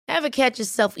Ever catch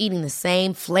yourself eating the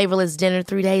same flavorless dinner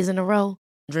 3 days in a row?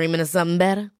 Dreaming of something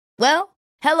better? Well,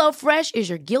 HelloFresh is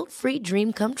your guilt-free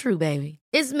dream come true, baby.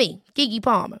 It's me, Keke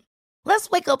Palmer. Let's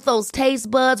wake up those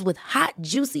taste buds with hot,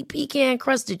 juicy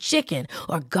pecan-crusted chicken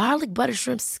or garlic butter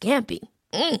shrimp scampi.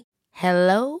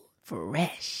 Hello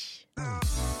Fresh.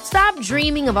 Stop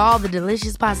dreaming of all the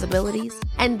delicious possibilities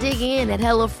and dig in at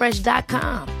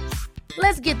HelloFresh.com.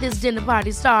 Let's get this dinner party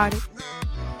started.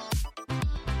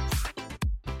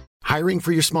 Hiring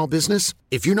for your small business?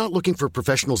 If you're not looking for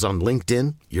professionals on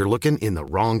LinkedIn, you're looking in the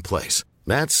wrong place.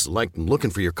 That's like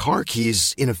looking for your car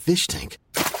keys in a fish tank.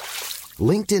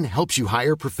 LinkedIn helps you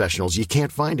hire professionals you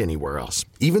can't find anywhere else,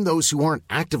 even those who aren't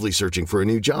actively searching for a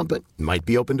new job but might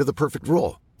be open to the perfect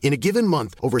role. In a given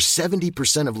month, over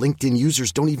 70% of LinkedIn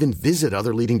users don't even visit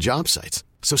other leading job sites.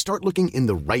 So start looking in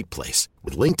the right place.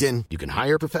 With LinkedIn, you can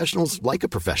hire professionals like a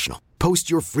professional.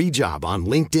 Post your free job on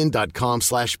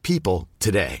linkedin.com/people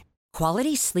today.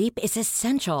 Quality sleep is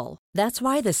essential. That's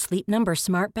why the Sleep Number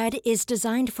Smart Bed is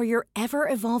designed for your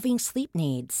ever-evolving sleep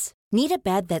needs. Need a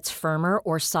bed that's firmer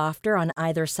or softer on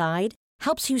either side?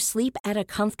 Helps you sleep at a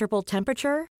comfortable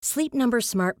temperature? Sleep Number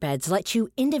Smart Beds let you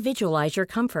individualize your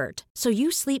comfort, so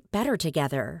you sleep better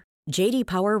together. J.D.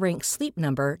 Power ranks Sleep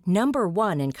Number number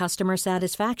 1 in customer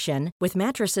satisfaction with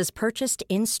mattresses purchased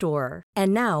in-store.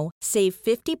 And now, save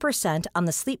 50% on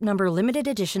the Sleep Number Limited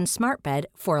Edition Smart Bed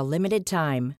for a limited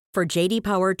time. For J.D.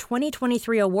 Power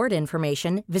 2023 award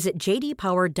information, visit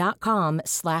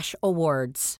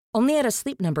jdpower.com/awards. Only at a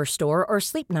Sleep Number store or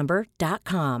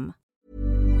sleepnumber.com.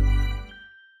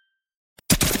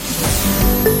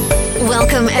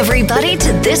 Welcome, everybody,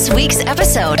 to this week's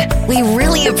episode. We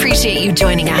really appreciate you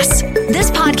joining us. This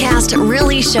podcast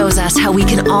really shows us how we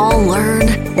can all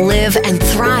learn, live, and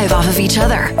thrive off of each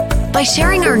other. By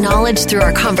sharing our knowledge through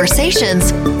our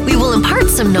conversations, we will impart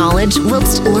some knowledge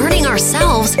whilst learning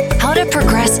ourselves how to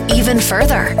progress even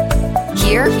further.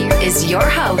 Here is your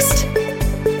host.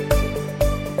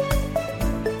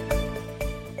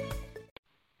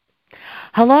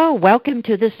 Hello, welcome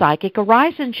to the Psychic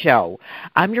Horizon Show.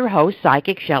 I'm your host,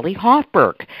 Psychic Shelley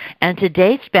Hoffberg, and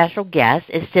today's special guest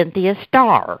is Cynthia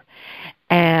Starr.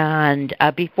 And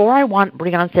before I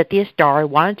bring on Cynthia Starr, I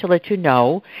wanted to let you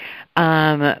know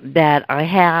that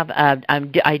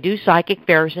I do psychic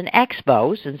fairs and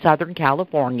expos in Southern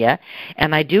California,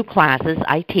 and I do classes.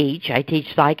 I teach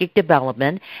psychic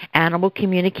development, animal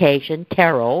communication,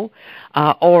 tarot,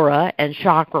 aura, and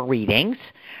chakra readings.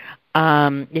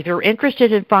 If you're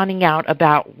interested in finding out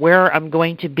about where I'm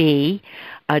going to be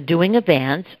doing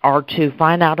events or to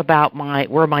find out about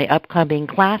where my upcoming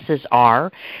classes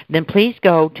are, then please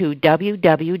go to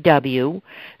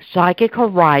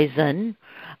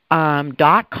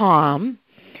www.psychichorizon.com,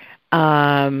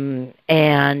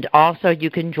 and also you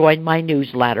can join my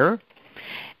newsletter.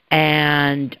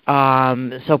 And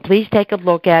so please take a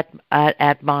look at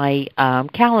my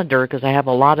calendar, because I have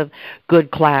a lot of good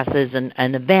classes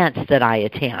and events that I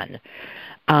attend.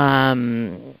 So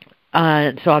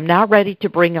I'm now ready to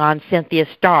bring on Cynthia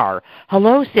Starr.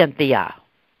 Hello, Cynthia.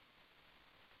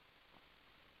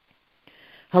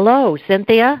 Hello,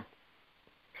 Cynthia.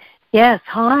 Yes,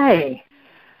 hi.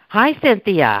 Hi,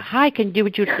 Cynthia. Hi, thank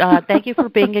you for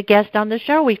being a guest on the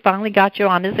show. We finally got you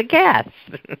on as a guest.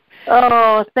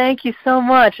 Oh, thank you so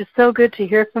much. It's so good to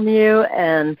hear from you,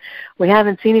 and we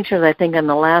haven't seen each other, I think, in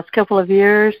the last couple of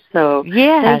years. So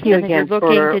yes, thank you again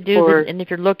and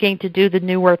if you're looking to do the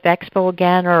New Earth Expo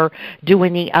again, or do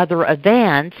any other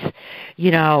events,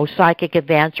 psychic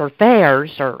events or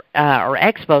fairs or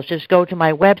expos, just go to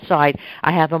my website.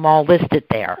 I have them all listed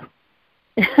there.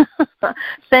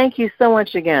 Thank you so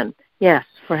much again. Yes,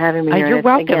 for having me here. You're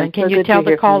welcome. Again, and can you tell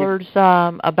the callers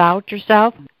about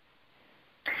yourself?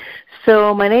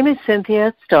 So my name is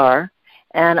Cynthia Starr,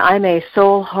 and I'm a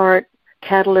soul heart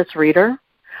catalyst reader.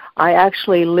 I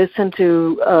actually listen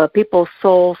to people's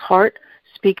soul's heart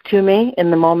speak to me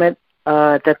in the moment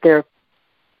that they're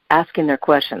asking their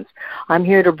questions. I'm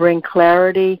here to bring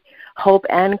clarity, hope,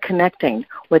 and connecting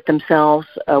with themselves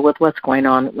with what's going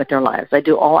on with their lives. I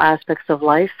do all aspects of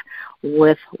life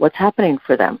with what's happening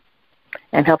for them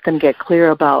and help them get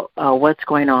clear about what's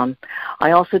going on.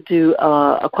 I also do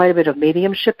quite a bit of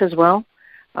mediumship as well.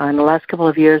 In the last couple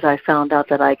of years, I found out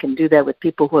that I can do that with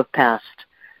people who have passed.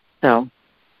 So,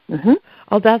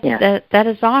 Oh, that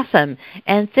is awesome.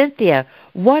 And Cynthia,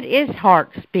 what is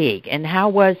Heart Speak, and how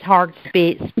was Heart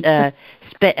Speak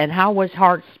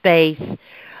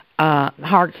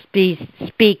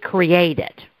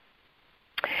created?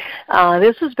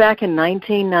 This was back in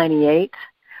 1998.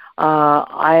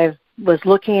 I was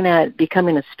looking at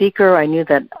becoming a speaker. I knew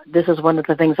that this is one of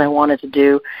the things I wanted to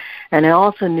do, and I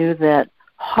also knew that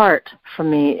heart for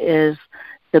me is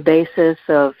the basis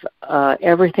of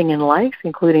everything in life,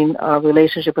 including a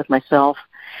relationship with myself.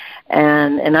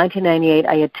 And in 1998,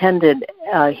 I attended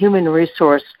a human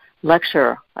resource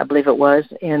lecture, I believe it was,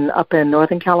 up in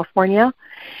Northern California.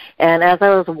 And as I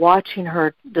was watching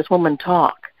this woman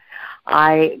talk,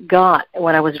 I got,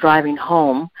 when I was driving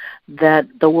home, that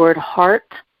the word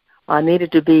heart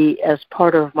needed to be as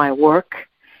part of my work,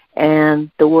 and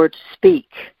the word speak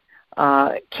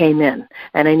came in.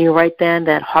 And I knew right then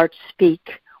that heart speak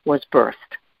was birthed.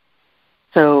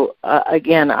 So,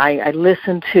 again, I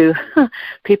listened to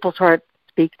people's heart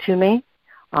speak to me,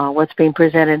 what's being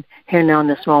presented here now in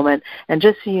this moment. And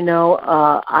just so you know,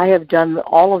 I have done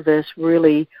all of this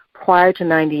really prior to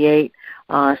 98,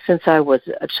 since I was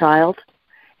a child.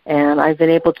 And I've been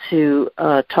able to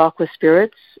talk with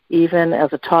spirits even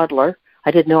as a toddler.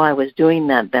 I didn't know I was doing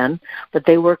that then, but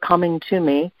they were coming to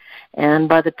me. And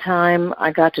by the time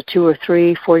I got to 2 or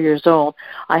 3, 4 years old,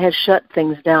 I had shut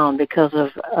things down because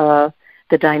of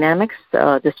the dynamics,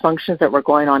 dysfunctions that were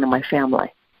going on in my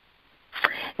family.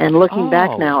 And looking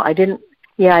back now, I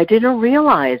didn't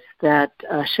realize that,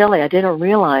 Shelley, I didn't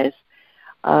realize,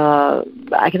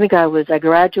 I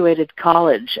graduated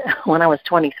college when I was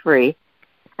 23,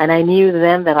 and I knew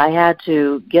then that I had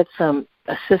to get some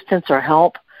assistance or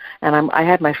help. And I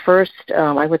had my first,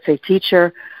 I would say,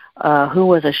 teacher who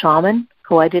was a shaman,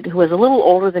 who was a little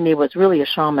older than me, was really a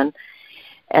shaman,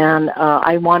 and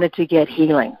I wanted to get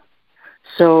healing.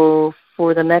 So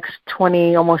for the next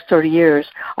 20, almost 30 years,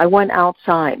 I went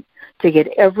outside to get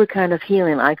every kind of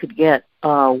healing I could get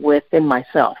within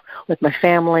myself, with my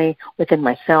family, within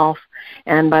myself.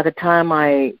 And by the time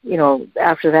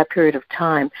after that period of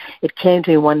time, it came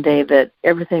to me one day that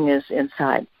everything is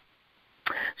inside.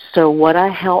 So what I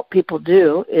help people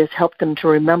do is help them to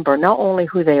remember not only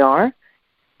who they are,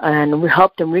 and we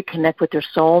help them reconnect with their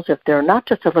souls if they're not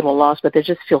just a little lost, but they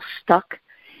just feel stuck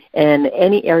in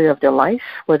any area of their life,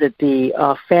 whether it be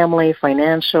family,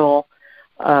 financial,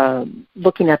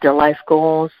 looking at their life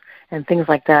goals and things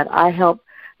like that. I help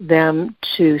them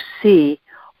to see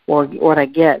or what I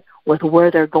get with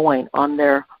where they're going on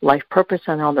their life purpose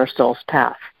and on their soul's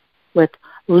path, with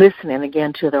listening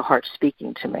again to their heart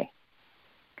speaking to me.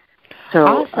 So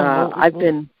awesome. I've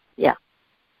been, yeah.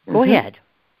 Go ahead.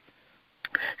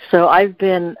 So I've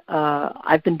been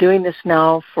doing this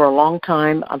now for a long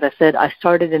time. As I said, I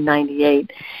started in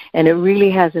 98, and it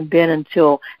really hasn't been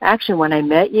until, actually, when I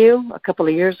met you a couple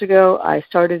of years ago, I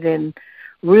started in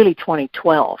really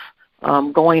 2012,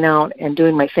 going out and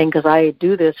doing my thing, because I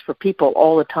do this for people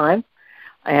all the time.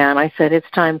 And I said, it's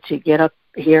time to get up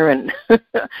here and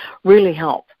really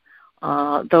help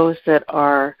those that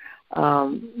are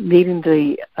needing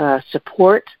the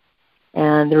support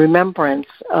and the remembrance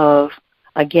of,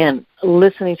 again,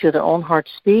 listening to their own heart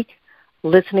speak,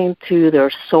 listening to their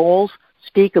souls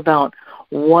speak about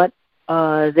what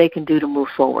they can do to move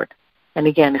forward. And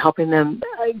again, helping them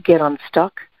get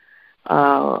unstuck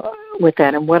with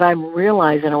that. And what I'm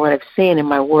realizing and what I've seen in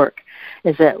my work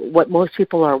is that what most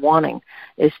people are wanting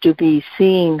is to be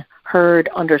seen, heard,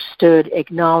 understood,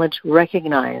 acknowledged,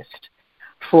 recognized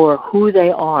for who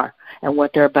they are and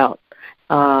what they're about.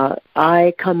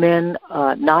 I come in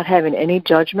not having any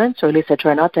judgments, or at least I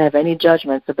try not to have any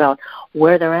judgments about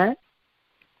where they're at.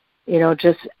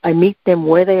 Just I meet them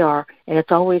where they are, and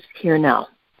it's always here now,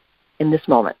 in this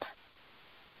moment.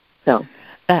 So.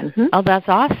 Oh, that's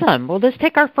awesome. Well, let's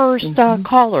take our first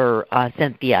caller,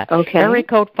 Cynthia. Okay. Area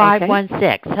code 516.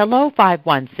 Okay. Hello,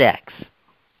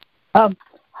 516.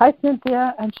 Hi,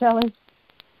 Cynthia and Shelley.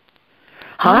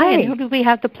 Hi. And who do we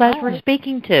have the pleasure of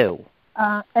speaking to?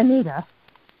 Anita.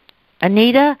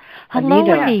 Anita? Hello,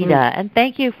 Anita. And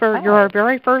thank you for your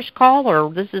very first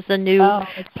caller. This is a new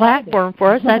platform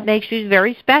for us. That makes you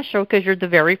very special because you're the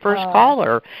very first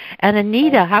caller. And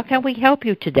Anita, how can we help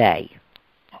you today?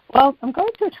 Well, I'm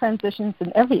going through transitions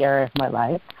in every area of my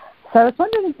life. So I was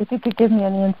wondering if you could give me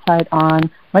any insight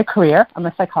on my career. I'm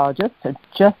a psychologist. I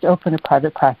just opened a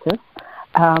private practice.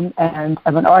 And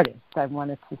I'm an artist. I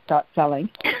wanted to start selling.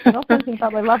 And also think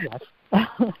about my love life.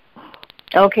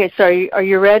 Okay, so are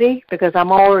you ready? Because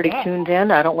I'm already tuned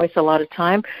in. I don't waste a lot of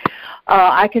time.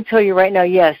 I can tell you right now,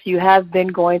 yes, you have been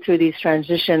going through these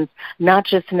transitions, not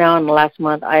just now in the last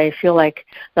month. I feel like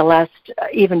the last,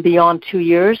 even beyond 2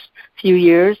 years, few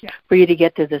years, for you to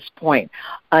get to this point.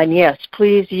 And yes,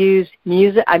 please use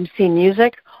music. I'm seeing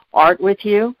music, art with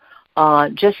you.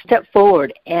 Just step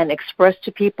forward and express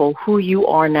to people who you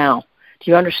are now. Do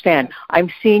you understand?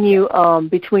 I'm seeing you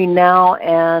between now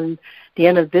and the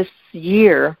end of this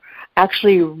year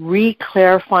actually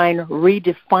re-clarifying,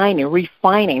 redefining,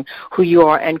 refining who you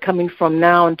are, and coming from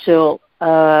now until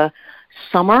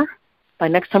summer, by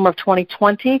next summer of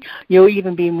 2020, you'll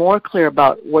even be more clear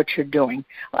about what you're doing.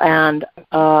 And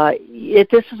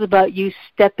this is about you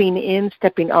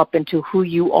stepping up into who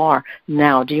you are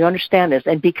now. Do you understand this?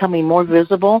 And becoming more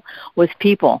visible with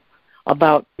people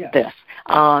about this.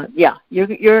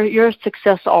 You're a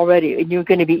success already, and you're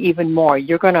going to be even more.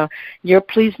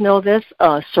 Please know this.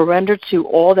 Surrender to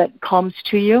all that comes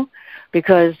to you,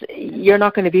 because you're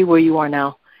not going to be where you are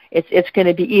now. It's going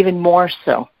to be even more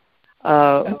so.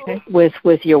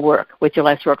 With your work, with your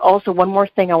life's work. Also, one more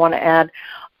thing I want to add.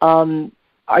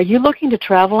 Are you looking to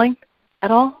traveling at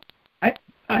all?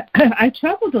 I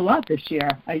traveled a lot this year.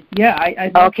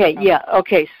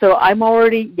 Okay. So I'm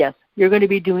already, yes, you're going to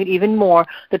be doing even more.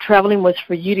 The traveling was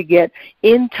for you to get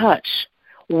in touch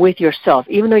with yourself.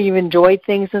 Even though you've enjoyed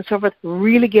things and so forth,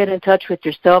 really get in touch with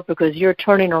yourself, because you're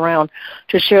turning around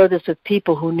to share this with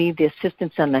people who need the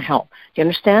assistance and the help. Do you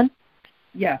understand?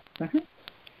 Yes. Uh-huh.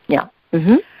 Yeah.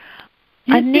 Mm-hmm.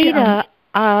 Anita,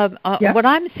 what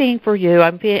I'm seeing for you,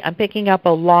 I'm picking up a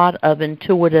lot of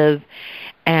intuitive,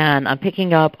 and I'm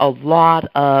picking up a lot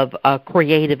of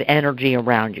creative energy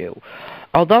around you.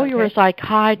 Although you're a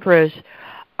psychiatrist,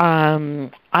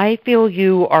 I feel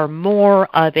you are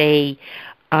more of a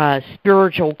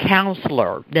spiritual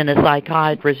counselor than a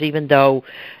psychiatrist, even though,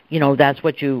 that's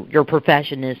what your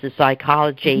profession is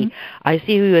psychology. Mm-hmm. I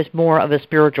see you as more of a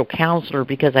spiritual counselor,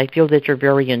 because I feel that you're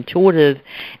very intuitive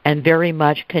and very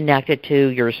much connected to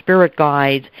your spirit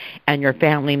guides and your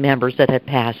family members that have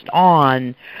passed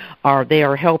on. They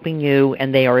are helping you,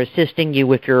 and they are assisting you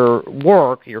with your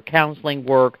work, your counseling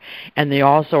work, and they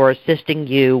also are assisting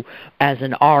you as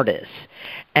an artist.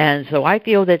 And so I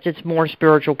feel that it's more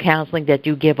spiritual counseling, that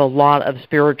you give a lot of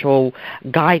spiritual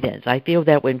guidance. I feel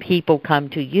that when people come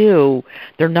to you,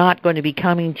 they're not going to be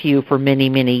coming to you for many,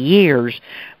 many years,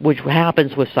 which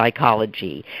happens with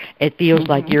psychology. It feels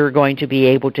like you're going to be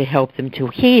able to help them to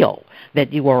heal,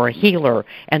 that you are a healer,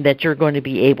 and that you're going to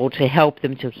be able to help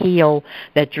them to heal,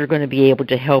 that you're going to be able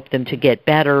to help them to get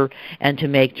better and to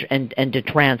make and to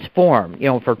transform,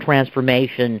 for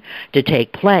transformation to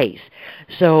take place.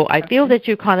 So I feel that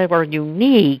you kind of are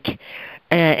unique,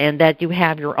 and that you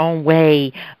have your own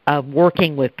way of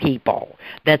working with people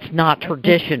that's not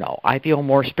traditional. I feel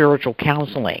more spiritual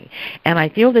counseling. And I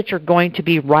feel that you're going to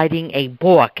be writing a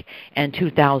book in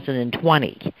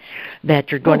 2020, that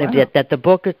you're going to that the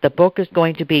book is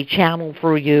going to be channeled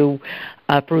through you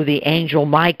through the angel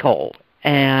Michael,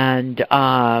 and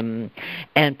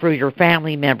through your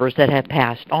family members that have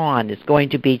passed on. It's going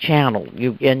to be channeled.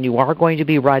 You are going to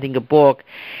be writing a book,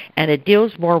 and it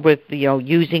deals more with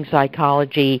using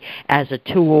psychology as a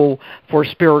tool for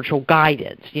spiritual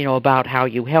guidance, about how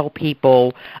you help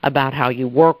people, about how you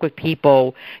work with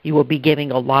people. You will be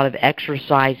giving a lot of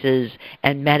exercises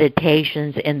and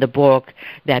meditations in the book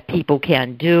that people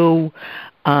can do,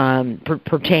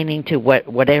 pertaining to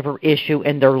whatever issue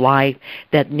in their life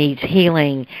that needs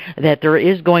healing, that there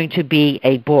is going to be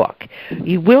a book.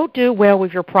 You will do well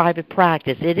with your private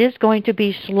practice. It is going to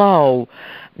be slow,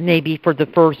 maybe for the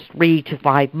first 3 to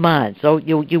 5 months. So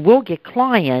you will get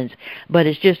clients, but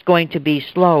it's just going to be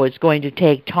slow. It's going to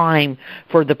take time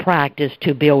for the practice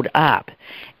to build up.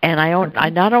 And I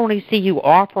not only see you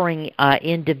offering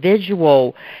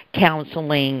individual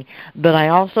counseling, but I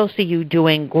also see you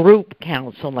doing group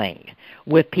counseling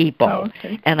with people. Oh,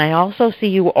 okay. And I also see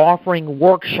you offering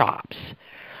workshops,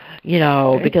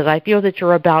 because I feel that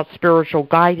you're about spiritual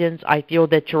guidance. I feel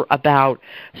that you're about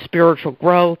spiritual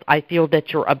growth. I feel that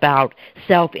you're about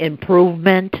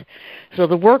self-improvement. So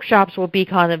the workshops will be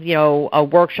kind of,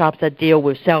 workshops that deal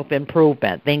with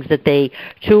self-improvement,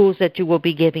 tools that you will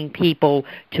be giving people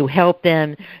to help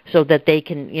them so that they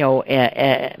can,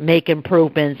 make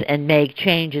improvements and make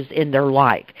changes in their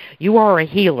life. You are a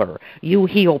healer. You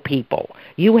heal people.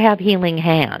 You have healing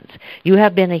hands. You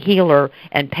have been a healer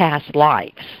in past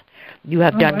lives. You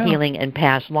have done healing in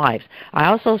past lives. I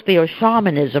also feel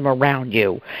shamanism around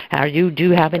you. Do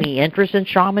you have any interest in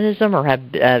shamanism, or have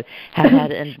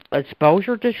had an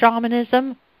exposure to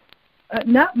shamanism?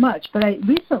 Not much, but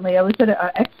recently I was at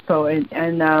an expo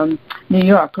in New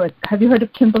York. Have you heard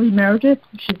of Kimberly Meredith?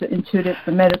 She's an intuitive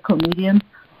medical medium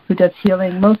who does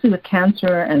healing mostly with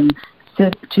cancer and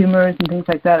tumors and things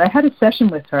like that. I had a session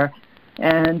with her,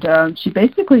 and she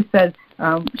basically said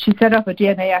she set up a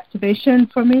DNA activation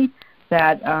for me,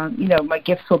 that, my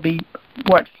gifts will be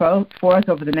brought forth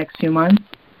over the next few months.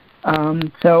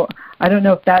 So I don't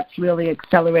know if that's really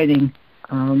accelerating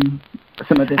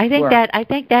some of this work. I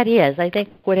think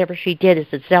whatever she did is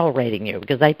accelerating you,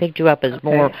 because I picked you up as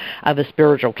more of a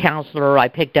spiritual counselor. I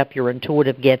picked up your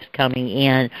intuitive gifts coming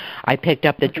in. I picked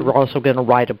up that you're also going to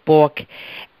write a book.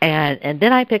 And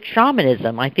then I picked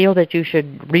shamanism. I feel that you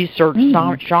should research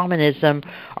shamanism,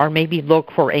 or maybe look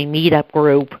for a meetup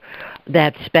group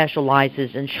that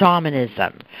specializes in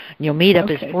shamanism. Meetup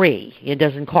is free. It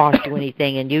doesn't cost you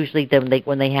anything, and usually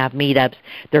when they have meetups,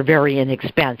 they're very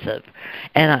inexpensive.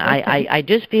 And I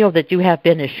just feel that you have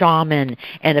been a shaman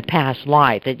in a past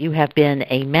life, that you have been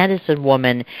a medicine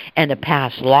woman in a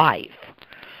past life.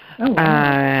 Oh,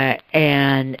 wow.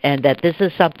 And that this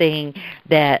is something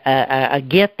that a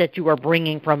gift that you are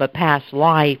bringing from a past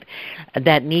life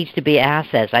that needs to be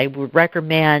accessed. I would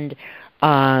recommend.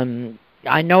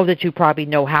 I know that you probably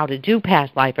know how to do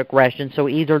past life regression, so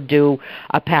either do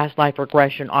a past life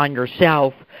regression on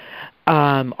yourself,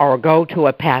 or go to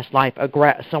a past life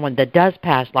someone that does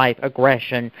past life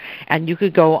regression, and you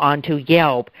could go onto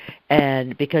Yelp,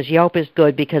 and because Yelp is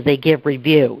good because they give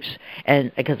reviews, and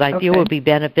because I feel it would be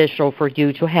beneficial for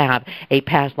you to have a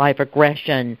past life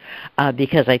regression,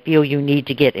 because I feel you need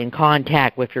to get in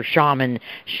contact with your shaman,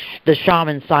 the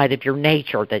shaman side of your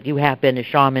nature, that you have been a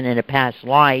shaman in a past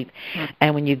life,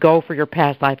 and when you go for your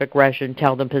past life regression,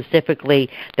 tell them specifically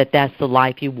that that's the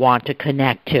life you want to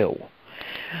connect to.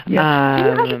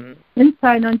 Yeah. Do you have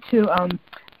insight onto,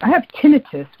 I have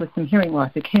tinnitus with some hearing loss.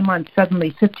 It came on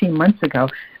suddenly 15 months ago.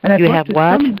 And you have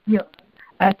what?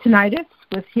 Tinnitus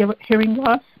with hearing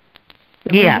loss.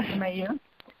 Yes. In my ear.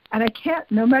 And I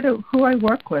can't, no matter who I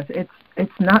work with, it's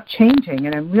not changing,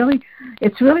 and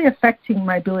it's really affecting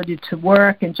my ability to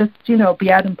work and just,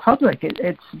 be out in public.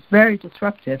 It's very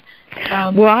disruptive.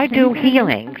 Well, I do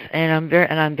healings, and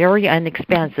I'm very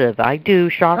inexpensive. I do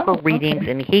chakra readings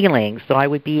and healings, so I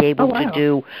would be able to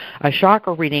do a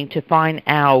chakra reading to find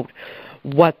out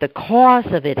what the cause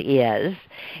of it is,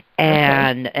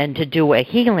 and to do a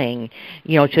healing,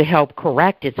 to help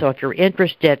correct it. So if you're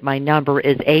interested, my number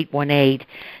is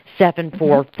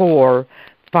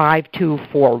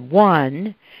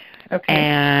 818-744-5241.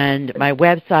 And my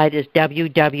website is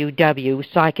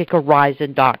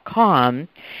www.psychichorizon.com.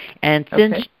 And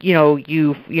since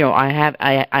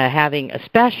I'm having a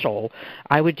special,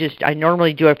 I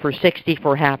normally do it for $60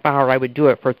 for a half hour. I would do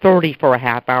it for $30 for a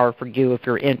half hour for you if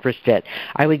you're interested.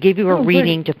 I would give you a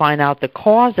reading to find out the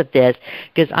cause of this,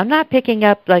 because I'm not picking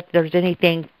up like there's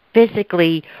anything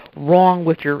physically wrong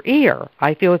with your ear.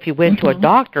 I feel if you went to a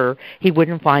doctor, he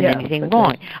wouldn't find anything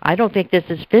wrong. I don't think this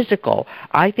is physical.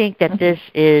 I think that this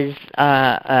is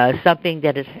something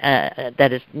that is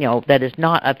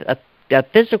not a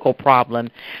physical problem,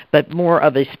 but more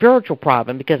of a spiritual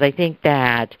problem, because I think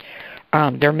that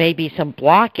there may be some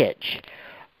blockage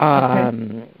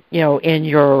in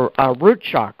your root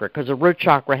chakra, because the root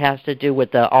chakra has to do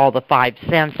with all the five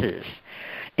senses.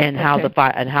 And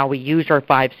how we use our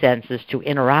five senses to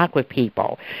interact with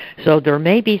people. So there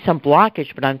may be some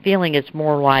blockage, but I'm feeling it's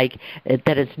more like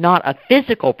that it's not a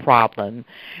physical problem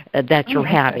that you're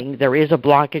having. There is a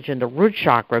blockage in the root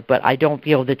chakra, but I don't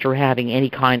feel that you're having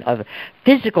any kind of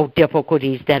physical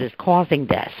difficulties that is causing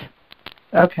this.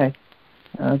 Okay,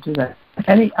 I'll do that.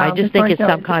 I just think it's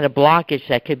some kind of blockage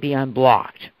that could be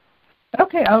unblocked.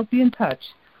 Okay, I'll be in touch.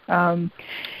 And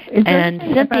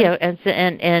Cynthia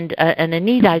and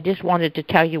Anita, I just wanted to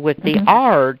tell you with the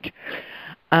art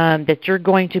that you're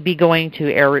going to be doing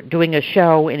a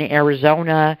show in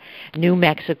Arizona, New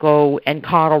Mexico, and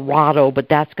Colorado, but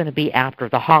that's going to be after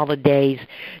the holidays.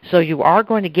 So you are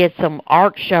going to get some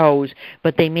art shows,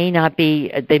 but they may not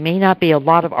be a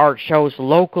lot of art shows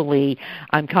locally.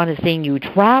 I'm kind of seeing you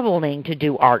traveling to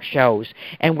do art shows.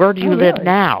 And where do you live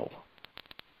now?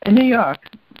 In New York.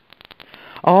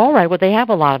 All right. Well, they have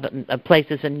a lot of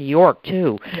places in New York,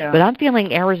 too. Yeah. But I'm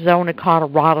feeling Arizona,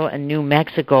 Colorado, and New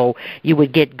Mexico, you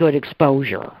would get good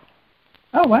exposure.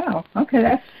 Oh, wow.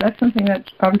 Okay, that's something that's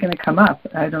probably going to come up.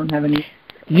 I don't have any...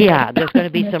 Yeah, there's going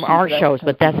to be some art shows,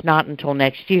 but that's not until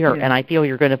next year, and I feel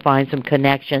you're going to find some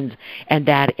connections in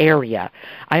that area.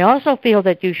 I also feel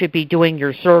that you should be doing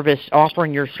your service,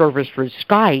 offering your service through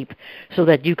Skype, so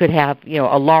that you could have,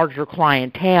 a larger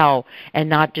clientele and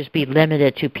not just be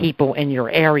limited to people in your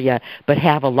area, but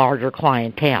have a larger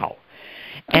clientele.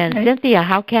 Okay. And Cynthia,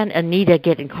 how can Anita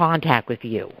get in contact with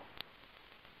you?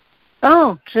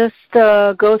 Oh, just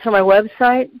go to my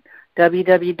website,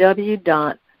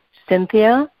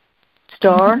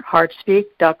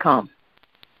 www.CynthiaStarHeartSpeak.com.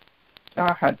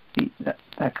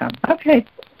 StarHeartSpeak.com. Okay.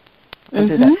 We'll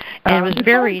do that. And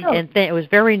it was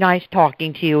very nice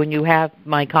talking to you. And you have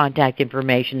my contact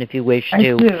information if you wish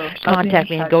to contact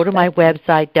me. And go to my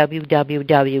website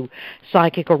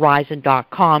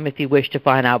www.psychichorizon.com if you wish to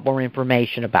find out more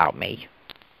information about me.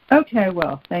 Okay,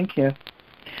 well, thank you.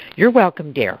 You're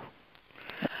welcome, dear.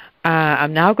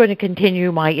 I'm now going to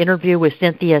continue my interview with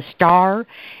Cynthia Starr,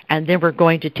 and then we're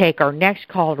going to take our next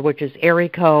call, which is area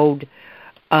code,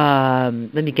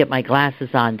 let me get my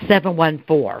glasses on,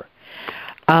 714.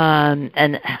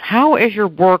 And how is your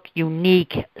work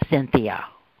unique, Cynthia?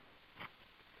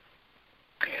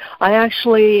 I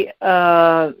actually,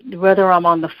 whether I'm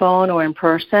on the phone or in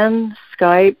person,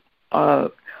 Skype,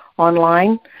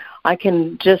 online, I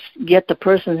can just get the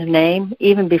person's name.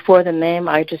 Even before the name,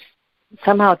 I just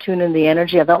somehow tune in the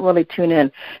energy. I don't really tune in.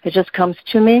 It just comes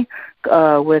to me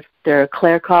with their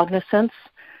claircognizance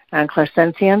and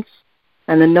clairsentience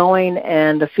and the knowing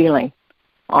and the feeling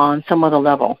on some other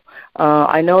level.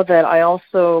 I know that I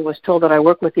also was told that I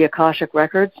work with the Akashic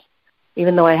Records,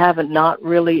 even though I haven't not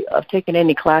really taken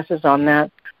any classes on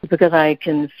that, because I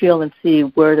can feel and see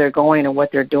where they're going and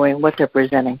what they're doing, what they're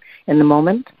presenting in the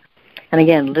moment. And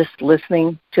again,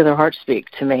 listening to their heart speak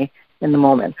to me in the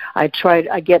moment. I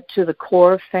get to the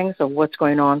core of things of what's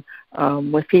going on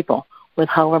with people, with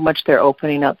however much they're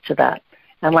opening up to that.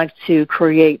 I like to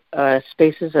create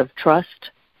spaces of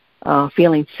trust,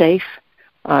 feeling safe,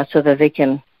 so that they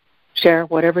can share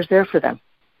whatever's there for them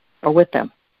or with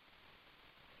them.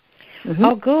 Mm-hmm.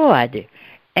 Oh, good.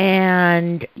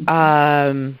 And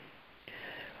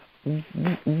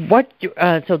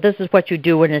so this is what you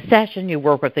do in a session. You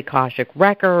work with the Akashic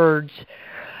Records.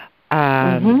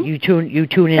 You tune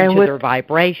into their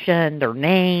vibration, their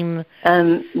name.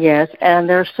 Yes, and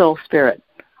their soul spirit.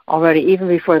 Already, even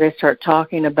before they start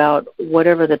talking about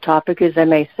whatever the topic is, they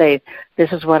may say,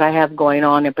 this is what I have going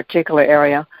on in a particular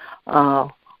area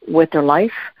with their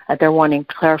life that they're wanting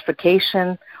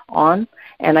clarification on,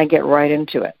 and I get right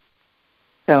into it.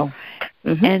 So,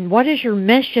 And what is your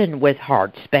mission with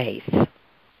Heart Space?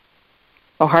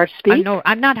 Oh, Heart Speak? No,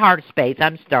 I'm not Heart Space.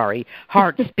 I'm sorry.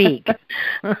 Heart Speak.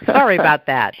 Sorry about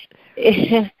that.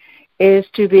 Is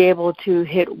to be able to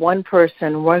hit one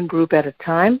person, one group at a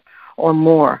time or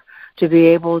more, to be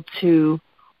able to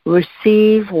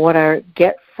receive what I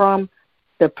get from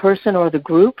the person or the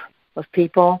group of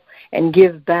people and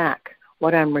give back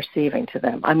what I'm receiving to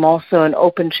them. I'm also an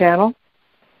open channel,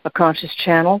 a conscious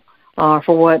channel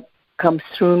for what comes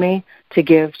through me to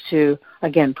give to,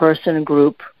 again, person and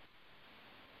group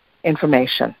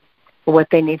information, for what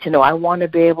they need to know. I want to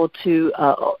be able to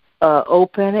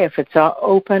open, if it's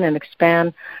open, and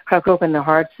expand, crack open their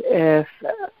hearts if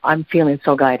I'm feeling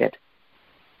so guided.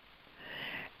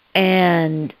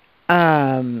 And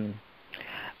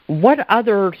what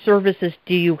other services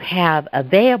do you have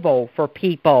available for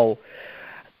people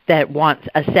that want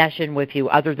a session with you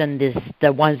other than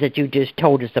the ones that you just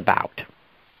told us about?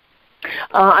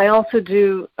 I also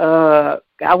do,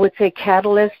 I would say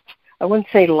catalyst. I wouldn't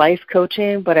say life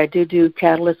coaching, but I do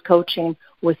catalyst coaching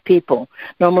with people.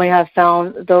 Normally I've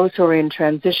found those who are in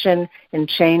transition and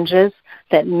changes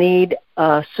that need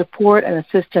support and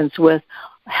assistance with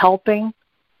helping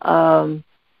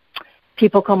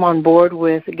people come on board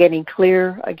with getting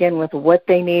clear, again, with what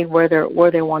they need, where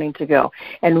they're wanting to go.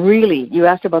 And really, you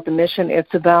asked about the mission.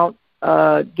 It's about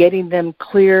getting them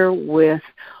clear with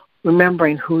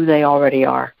remembering who they already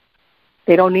are.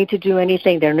 They don't need to do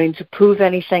anything. They don't need to prove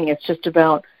anything. It's just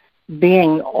about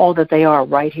being all that they are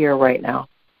right here, right now.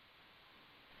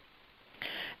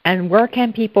 And where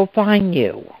can people find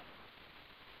you?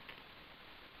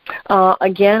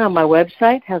 Again, on my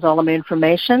website, has all of my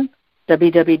information,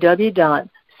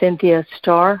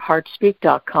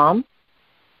 www.cynthiastarheartspeak.com.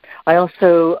 I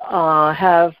also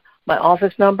have my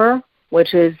office number,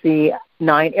 which is the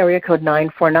area code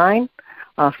 949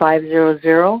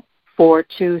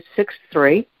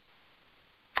 500-4263.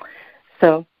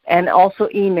 So, and also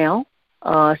email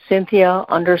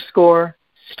Cynthia_Starr,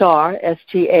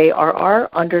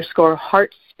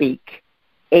 STARR_Heartspeak,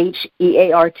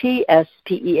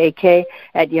 HEARTSPEAK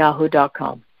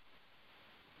 @yahoo.com.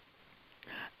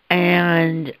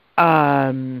 And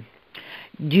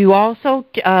do you also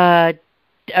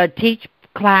teach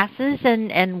classes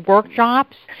and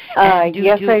workshops? And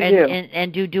yes, I do.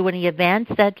 And do you do any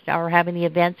events that are having any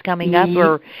events coming up?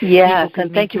 Or yes,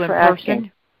 and thank you for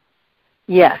asking.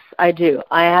 Yes, I do.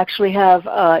 I actually have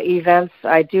events.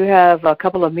 I do have a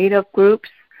couple of meetup groups,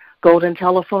 Golden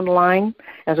Telephone Line,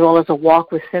 as well as a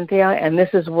Walk with Cynthia, and this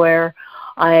is where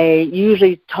I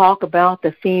usually talk about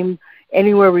the theme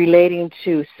anywhere relating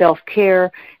to self-care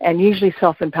and usually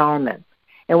self-empowerment.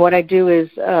 And what I do is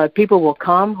people will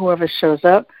come, whoever shows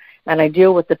up, and I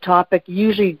deal with the topic,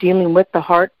 usually dealing with the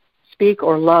heart, speak,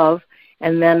 or love.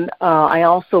 And then I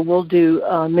also will do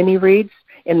mini reads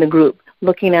in the group,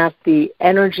 looking at the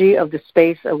energy of the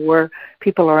space of where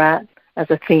people are at as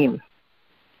a theme.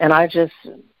 And I just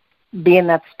be in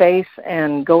that space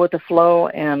and go with the flow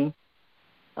and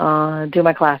do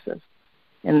my classes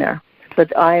in there.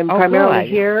 But I am primarily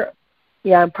here.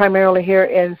 Yeah, I'm primarily here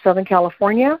in Southern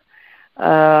California,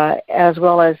 as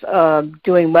well as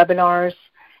doing webinars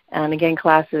and, again,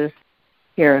 classes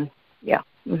here. Yeah.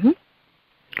 Mm-hmm.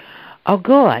 Oh,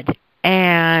 good.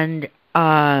 And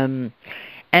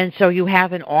so you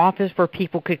have an office where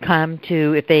people could come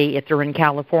to if they're in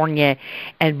California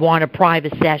and want a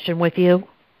private session with you?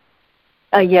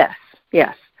 Yes.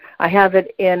 I have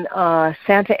it in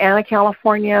Santa Ana,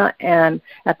 California, and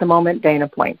at the moment Dana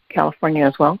Point, California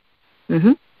as well.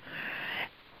 Mm-hmm.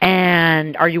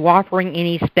 And are you offering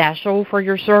any special for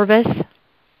your service?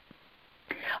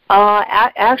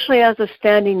 Actually, as a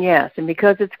standing, yes. And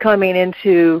because it's coming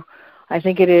into, I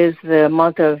think it is the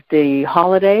month of the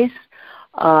holidays,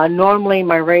 normally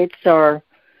my rates are,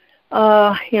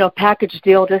 package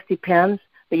deal, just depends.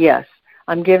 But yes,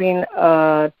 I'm giving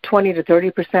 20 to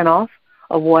 30% off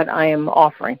of what I am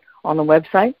offering on the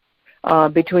website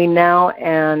between now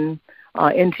and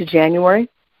into January,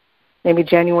 maybe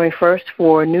January 1st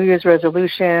for New Year's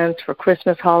resolutions, for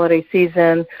Christmas holiday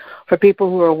season, for people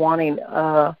who are wanting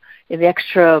the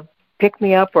extra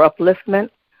pick-me-up or upliftment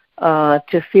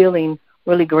to feeling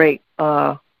really great,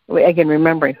 again,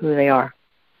 remembering who they are,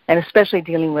 and especially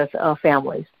dealing with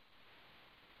families.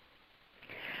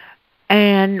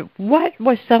 And what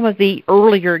was some of the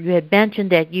earlier, you had mentioned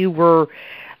that you were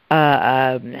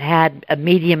had a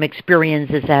medium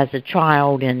experiences as a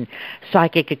child and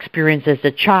psychic experience as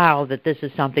a child, that this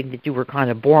is something that you were kind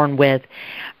of born with.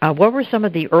 What were some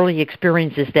of the early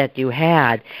experiences that you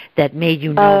had that made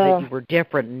you know that you were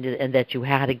different and that you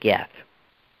had a gift?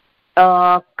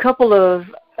 A couple of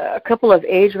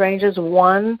age ranges.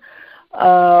 One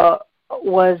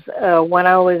was when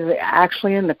I was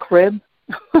actually in the crib.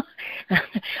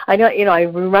 I know, I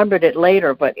remembered it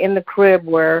later, but in the crib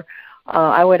where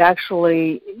I would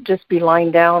actually just be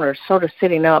lying down or sort of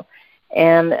sitting up,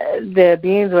 and the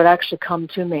beings would actually come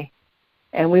to me,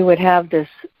 and we would have this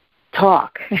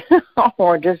talk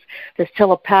or just this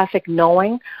telepathic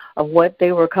knowing of what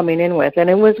they were coming in with, and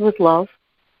it was with love.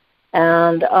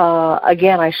 And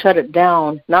again, I shut it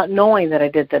down, not knowing that I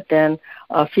did that then.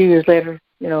 A few years later,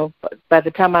 by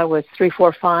the time I was 3,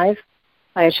 4, 5,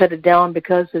 I had shut it down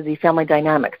because of the family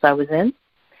dynamics I was in.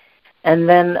 And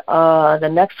then the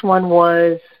next one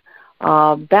was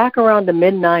back around the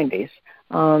mid-'90s,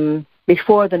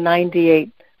 before the 98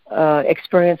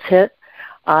 experience hit.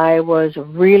 I was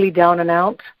really down and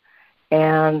out,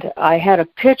 and I had a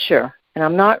picture, and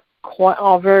I'm not quite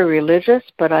all very religious,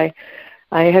 but I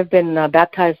have been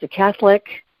baptized a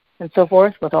Catholic and so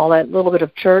forth with all that little bit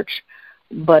of church,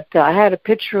 but I had a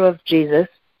picture of Jesus,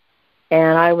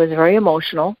 and I was very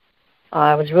emotional.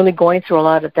 I was really going through a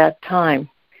lot at that time.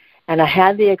 And I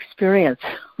had the experience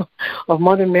of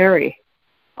Mother Mary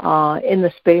in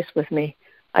the space with me.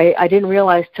 I didn't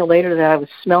realize till later that I was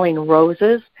smelling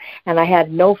roses, and I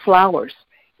had no flowers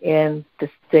in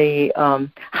the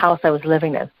house I was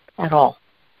living in at all.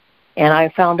 And I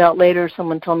found out later,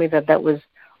 someone told me that was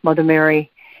Mother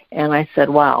Mary, and I said,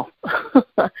 wow.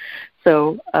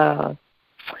 So,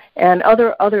 and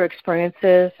other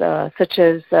experiences, such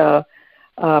as a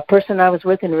person I was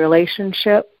with in a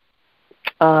relationship.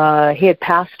 He had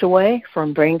passed away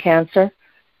from brain cancer,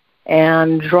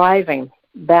 and driving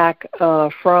back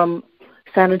from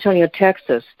San Antonio,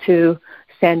 Texas to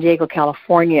San Diego,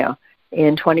 California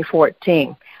in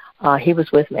 2014, he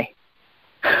was with me.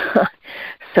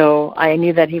 So I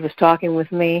knew that he was talking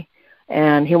with me,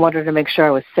 and he wanted to make sure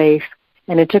I was safe.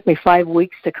 And it took me 5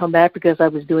 weeks to come back because I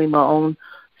was doing my own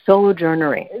solo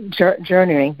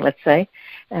journeying, let's say.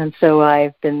 And so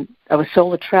I was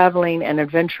solo traveling and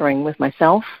adventuring with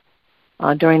myself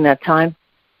during that time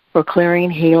for clearing,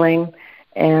 healing,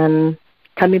 and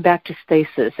coming back to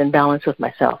stasis and balance with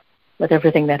myself, with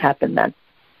everything that happened then.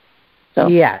 So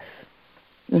yes.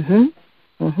 Mhm.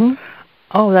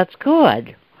 Oh, that's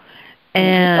good.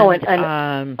 And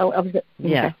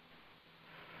yeah. Okay.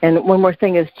 And one more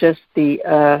thing is just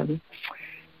the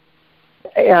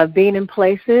being in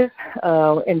places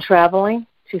and traveling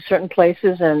to certain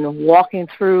places and walking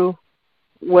through,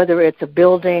 whether it's a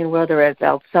building, whether it's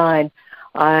outside.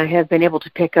 I have been able to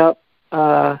pick up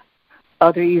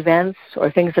other events or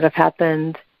things that have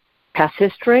happened past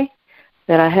history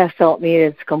that I have felt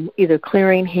needed either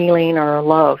clearing, healing, or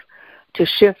love to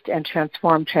shift and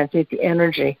transmute the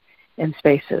energy in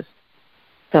spaces.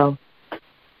 So,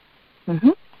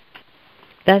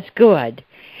 That's good.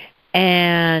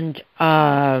 And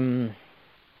are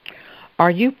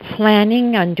you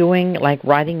planning on doing, like,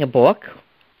 writing a book?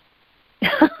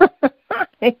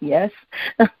 Yes.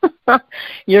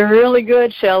 You're really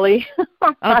good, Shelley.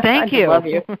 Oh, thank you. I love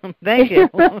you. Thank you.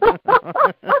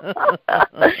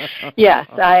 Yes,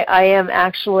 I am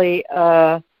actually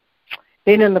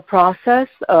been in the process.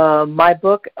 My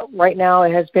book right now,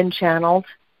 it has been channeled.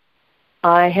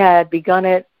 I had begun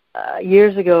it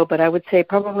years ago, but I would say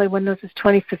probably when this was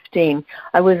 2015.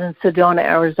 I was in Sedona,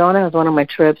 Arizona. It was one of my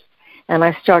trips, and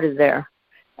I started there.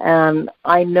 And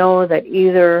I know that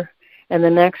either in the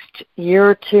next year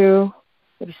or two,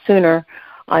 maybe sooner,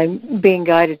 I'm being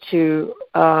guided to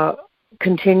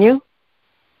continue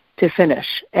to finish.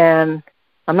 And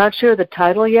I'm not sure the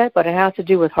title yet, but it has to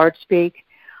do with HeartSpeak.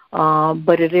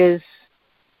 But it is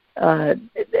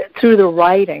through the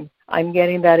writing, I'm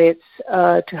getting that it's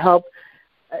to help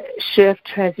shift,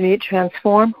 transmute,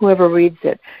 transform whoever reads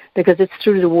it, because it's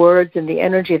through the words and the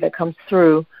energy that comes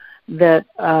through that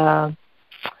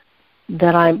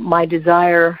my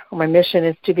desire or my mission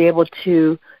is to be able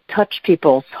to touch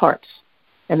people's hearts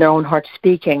and their own heart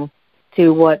speaking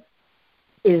to what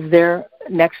is their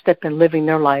next step in living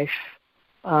their life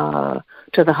to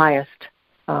the highest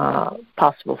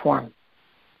possible form.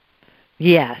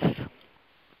 Yes.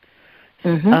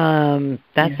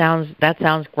 That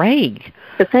sounds great.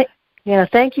 So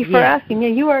thank you for asking. Yeah,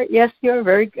 you're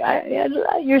very.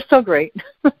 You're so great.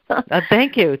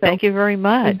 Thank you. Thank you very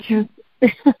much.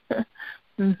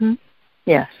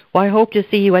 Yes. Well, I hope to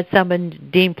see you at some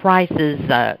of Dean Price's,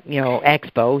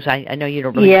 expos. I know you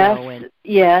don't really know.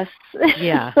 Yes.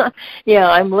 Yeah. Yeah,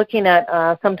 I'm looking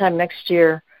at sometime next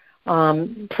year,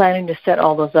 planning to set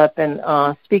all those up and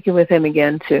speaking with him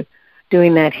again to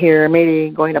doing that here, maybe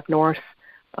going up north.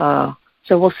 So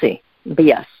we'll see. But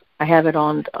yes, I have it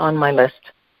on my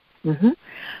list.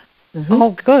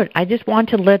 Oh, good. I just want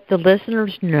to let the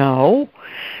listeners know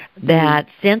that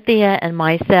Cynthia and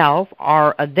myself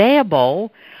are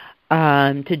available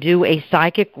to do a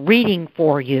psychic reading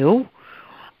for you.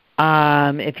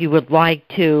 If you would like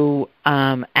to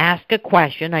ask a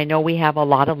question, I know we have a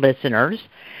lot of listeners.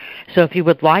 So if you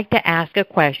would like to ask a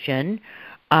question,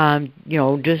 go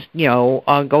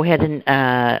ahead and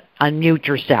unmute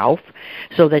yourself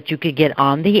so that you could get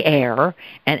on the air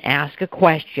and ask a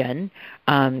question,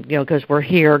 because we're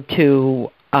here to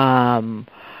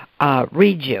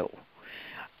read you.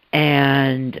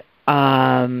 And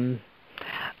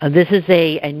this is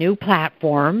a new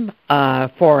platform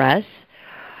for us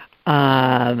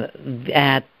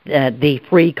at the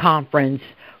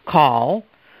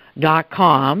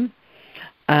freeconferencecall.com.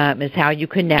 Is how you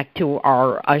connect to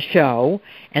our show.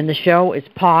 And the show is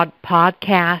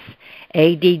Podcast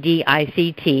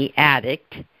ADDICT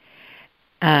Addict.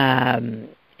 And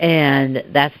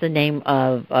that's the name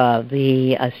of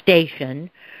the station,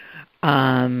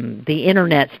 the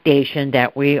internet station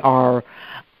that we are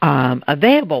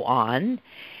available on.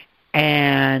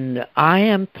 And I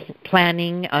am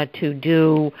planning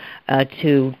to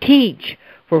teach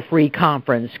for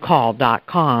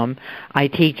freeconferencecall.com. I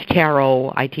teach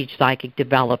tarot, I teach psychic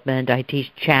development, I teach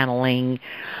channeling,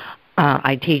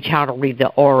 I teach how to read the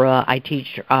aura, I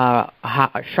teach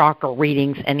chakra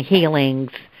readings and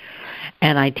healings,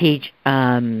 and I teach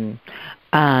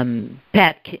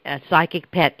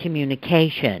psychic pet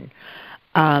communication.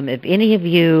 If any of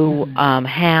you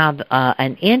have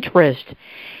an interest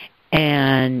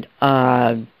in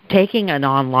taking an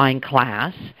online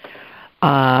class,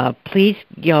 please,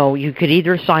 you could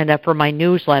either sign up for my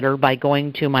newsletter by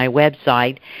going to my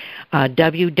website,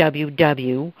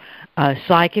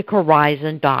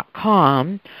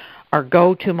 www.psychichorizon.com, or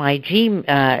go to my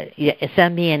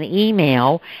send me an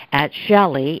email at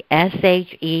Shelley,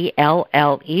 Shelley,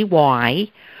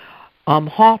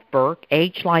 Hoffberg,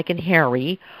 H like in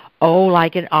Harry, O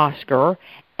like in Oscar,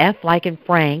 F like in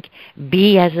Frank,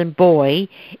 B as in boy,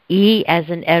 E as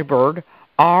in Edward,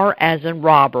 R as in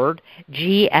Robert,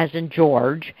 G as in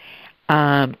George,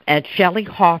 at Shelley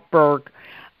Hoffberg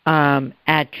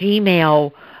at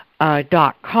gmail.com.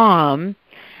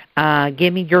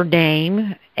 Give me your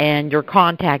name and your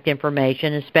contact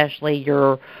information, especially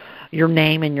your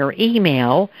name and your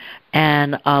email,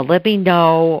 and let me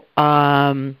know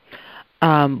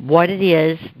what it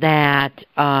is that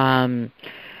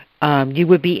you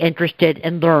would be interested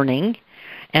in learning,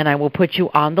 and I will put you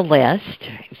on the list.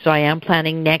 So I am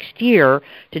planning next year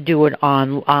to do it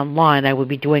online. I will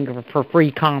be doing it for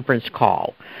free conference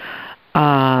call,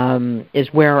 is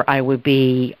where I would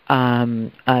be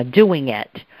doing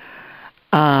it,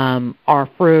 or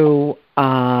through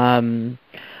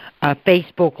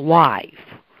Facebook Live,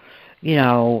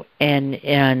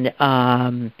 and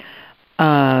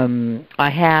I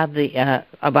have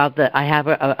I have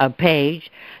a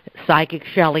page, Psychic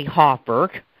Shelley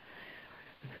Hoffberg,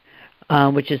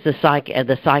 which is the Psychic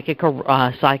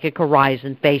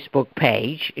Horizon Facebook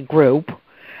page group,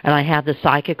 and I have the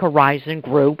Psychic Horizon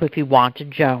group if you want to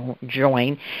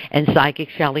join, and Psychic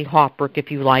Shelley Hoffberg if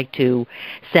you like to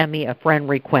send me a friend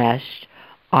request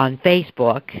on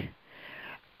Facebook.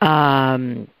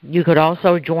 You could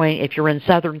also join, if you're in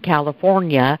Southern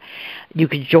California, you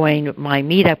could join my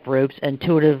meetup groups,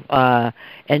 Intuitive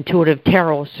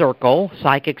Tarot Circle,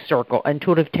 Psychic Circle,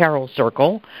 Intuitive Tarot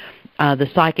Circle, the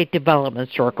Psychic Development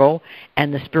Circle,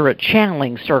 and the Spirit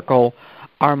Channeling Circle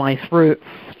are my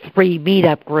three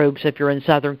meetup groups if you're in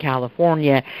Southern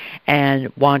California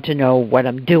and want to know what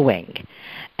I'm doing.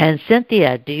 And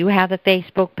Cynthia, do you have a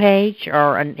Facebook page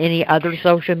or any other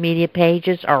social media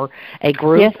pages or a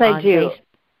group? Yes, I do.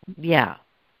 Yeah.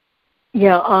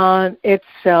 Yeah, it's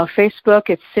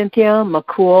Facebook. It's Cynthia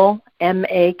McCool,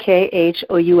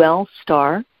 MAKHOUL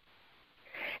star.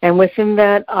 And within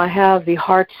that, I have the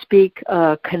Heart Speak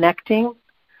connecting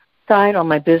side on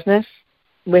my business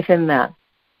within that.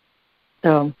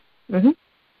 So,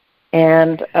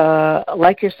 And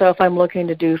like yourself, I'm looking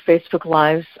to do Facebook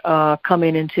Lives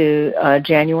coming into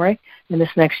January. And this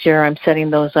next year, I'm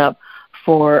setting those up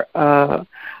for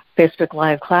Facebook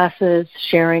Live classes,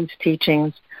 sharings,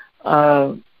 teachings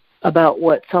about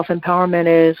what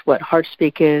self-empowerment is, what Heart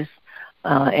Speak is,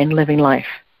 and living life.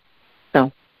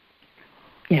 So,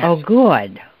 yes. Oh,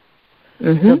 good.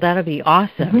 So that'll be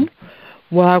awesome.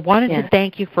 Well, I wanted to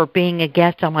thank you for being a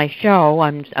guest on my show.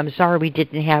 I'm sorry we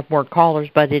didn't have more callers,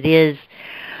 but it is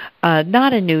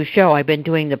not a new show. I've been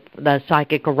doing the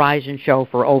Psychic Horizon show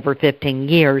for over 15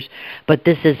 years, but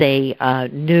this is a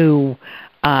new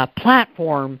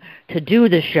platform to do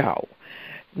the show.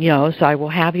 So I will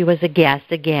have you as a guest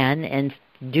again, and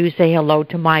do say hello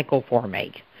to Michael for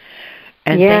me.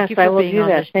 And yes, thank you for I will being do on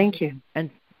that. Thank you. And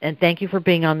thank you for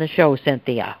being on the show,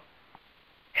 Cynthia.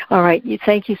 All right.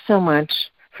 Thank you so much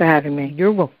for having me.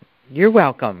 You're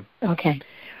welcome. Okay.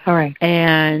 All right.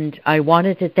 And I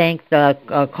wanted to thank the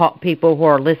people who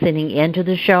are listening into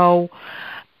the show.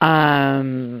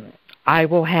 I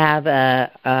will have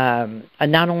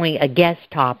not only a guest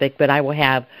topic, but I will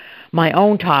have my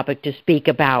own topic to speak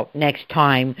about next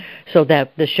time, so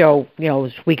that the show,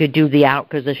 we could do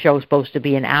because the show's supposed to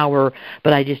be an hour,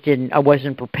 but I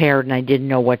wasn't prepared and I didn't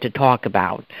know what to talk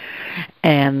about.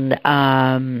 And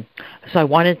so I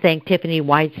want to thank Tiffany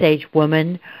Whitesage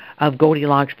Woman of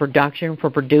Goldilocks Production for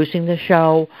producing the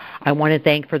show. I want to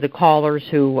thank for the callers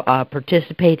who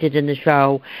participated in the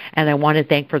show, and I want to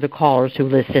thank for the callers who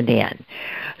listened in.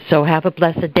 So have a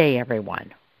blessed day,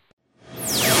 everyone.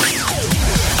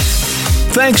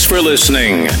 Thanks for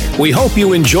listening. We hope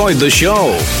you enjoyed the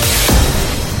show.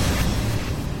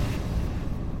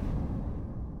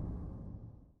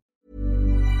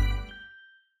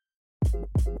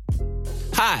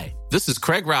 Hi, this is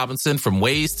Craig Robinson from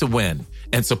Ways to Win,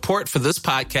 and support for this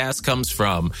podcast comes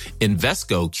from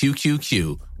Invesco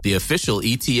QQQ, the official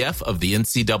ETF of the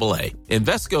NCAA.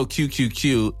 Invesco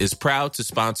QQQ is proud to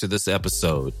sponsor this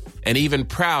episode, and even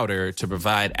prouder to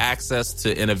provide access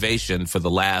to innovation for the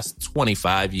last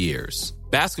 25 years.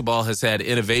 Basketball has had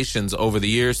innovations over the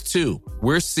years, too.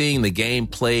 We're seeing the game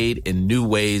played in new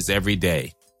ways every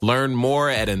day. Learn more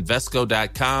at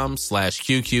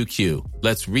Invesco.com/QQQ.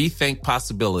 Let's rethink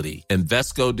possibility.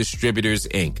 Invesco Distributors,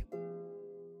 Inc.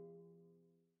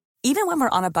 Even when we're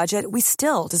on a budget, we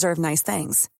still deserve nice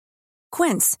things.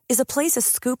 Quince is a place to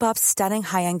scoop up stunning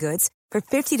high-end goods for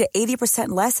 50 to 80%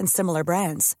 less than similar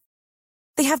brands.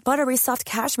 They have buttery soft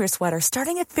cashmere sweaters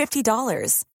starting at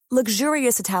 $50,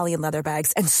 luxurious Italian leather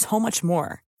bags, and so much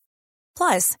more.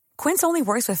 Plus, Quince only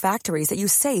works with factories that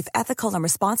use safe, ethical, and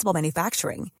responsible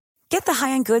manufacturing. Get the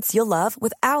high-end goods you'll love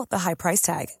without the high price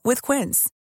tag with Quince.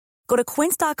 Go to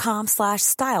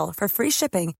quince.com/style for free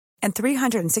shipping and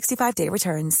 365-day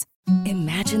returns.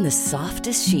 Imagine the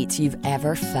softest sheets you've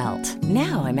ever felt.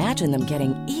 Now imagine them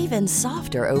getting even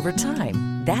softer over time.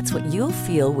 That's what you'll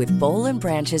feel with Boll &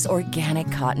 Branch's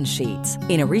organic cotton sheets.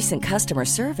 In a recent customer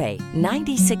survey,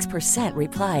 96%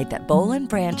 replied that Boll &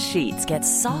 Branch sheets get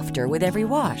softer with every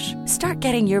wash. Start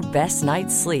getting your best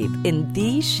night's sleep in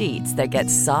these sheets that get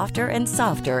softer and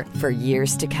softer for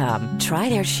years to come. Try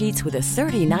their sheets with a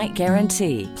 30-night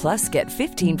guarantee. Plus, get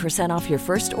 15% off your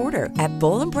first order at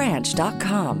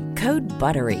bollandbranch.com. Code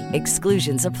BUTTERY.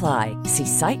 Exclusions apply. See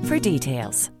site for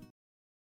details.